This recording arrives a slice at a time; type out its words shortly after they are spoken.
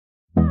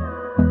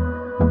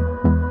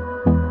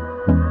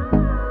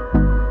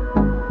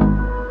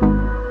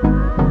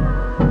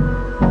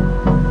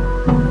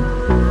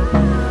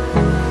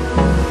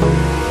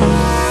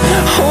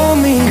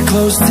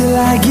close till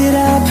I get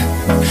up.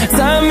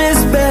 Time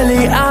is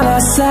barely on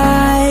our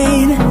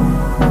side.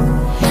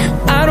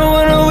 I don't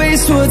wanna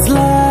waste what's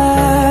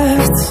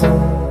left.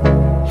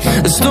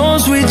 The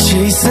storms we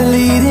chase are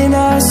leading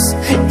us,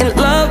 and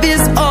love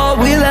is all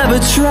we'll ever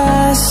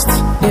trust.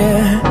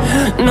 Yeah,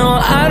 no,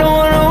 I don't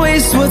wanna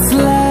waste what's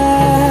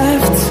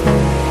left.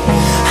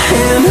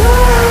 And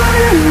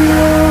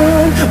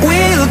on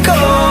we'll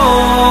go,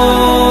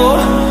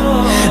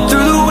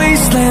 through the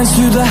wastelands,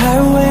 through the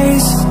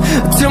highways,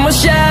 till my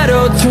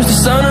shadow turns to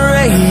sun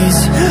rays.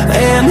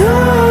 And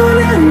on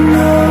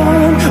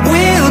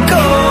we'll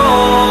go,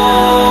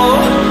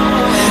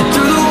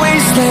 through the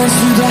wastelands,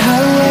 through the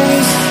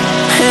highways,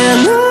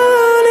 and on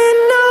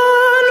we'll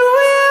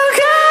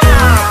go.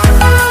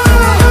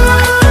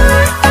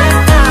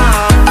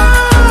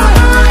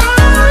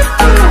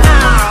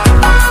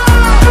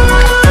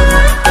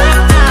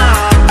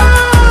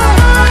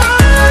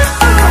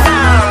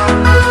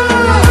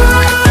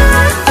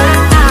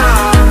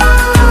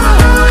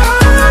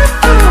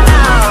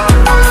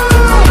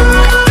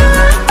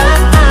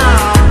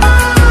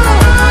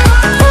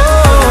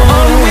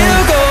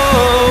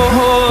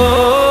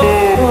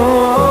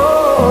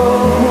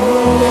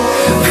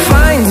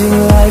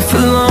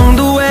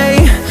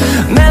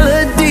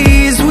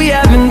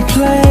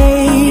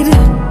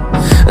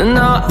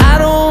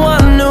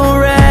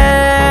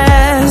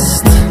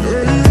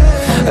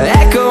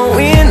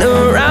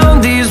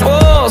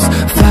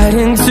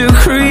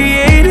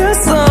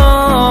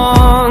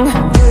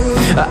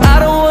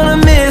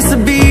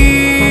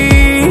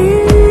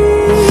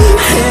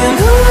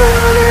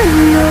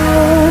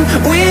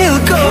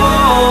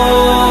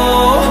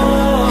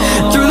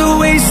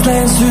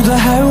 Through the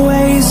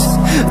highways,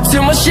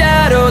 till my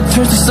shadow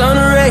turns to sun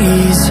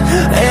rays.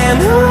 And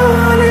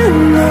on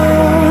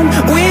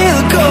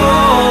we'll go,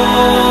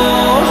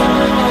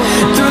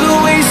 through the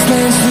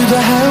wastelands, through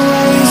the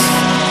highways,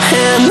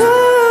 and on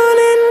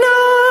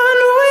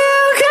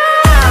we'll go.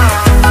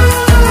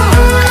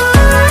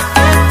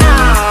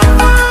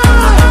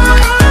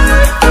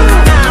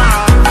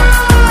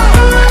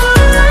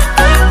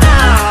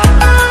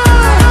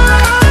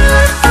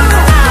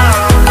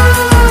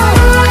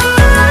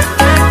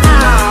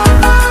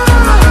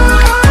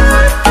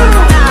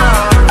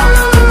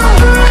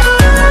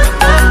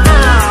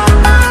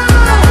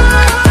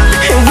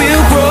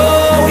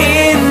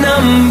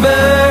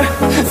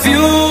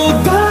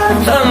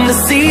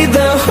 See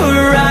the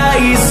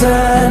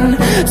horizon,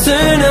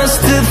 turn us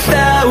to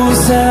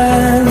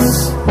thousands,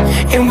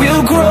 and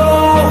we'll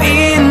grow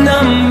in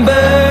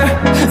number,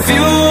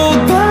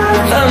 fueled by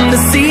them. To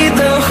see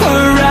the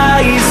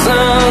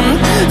horizon,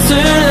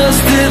 turn us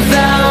to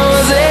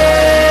thousands,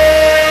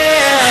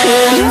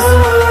 and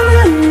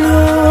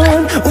on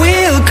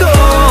we'll go,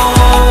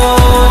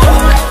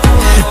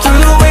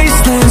 through the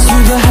wastelands,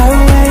 through the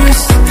highways,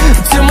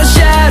 till my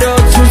shadow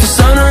turns to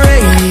sun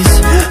rays.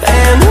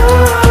 And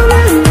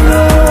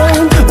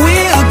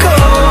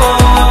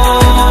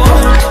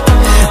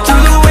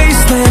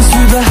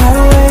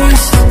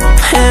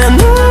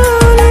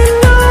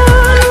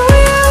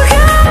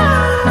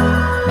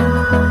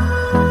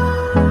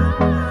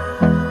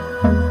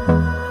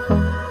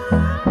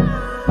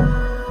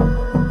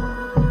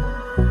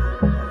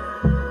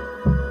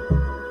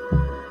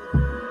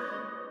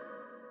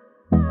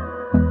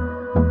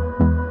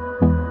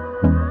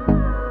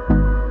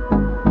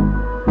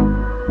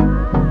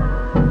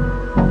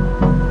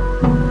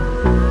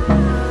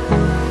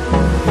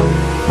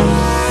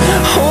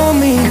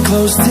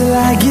close till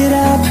I get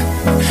up.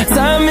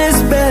 Time is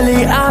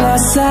barely on our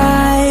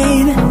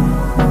side.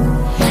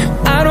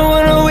 I don't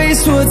wanna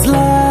waste what's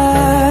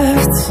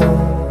left.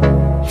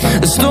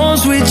 The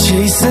storms we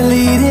chase are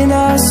leading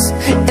us,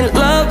 and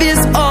love is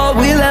all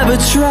we'll ever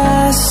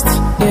trust.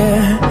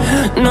 Yeah,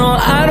 no,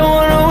 I don't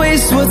wanna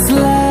waste what's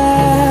left.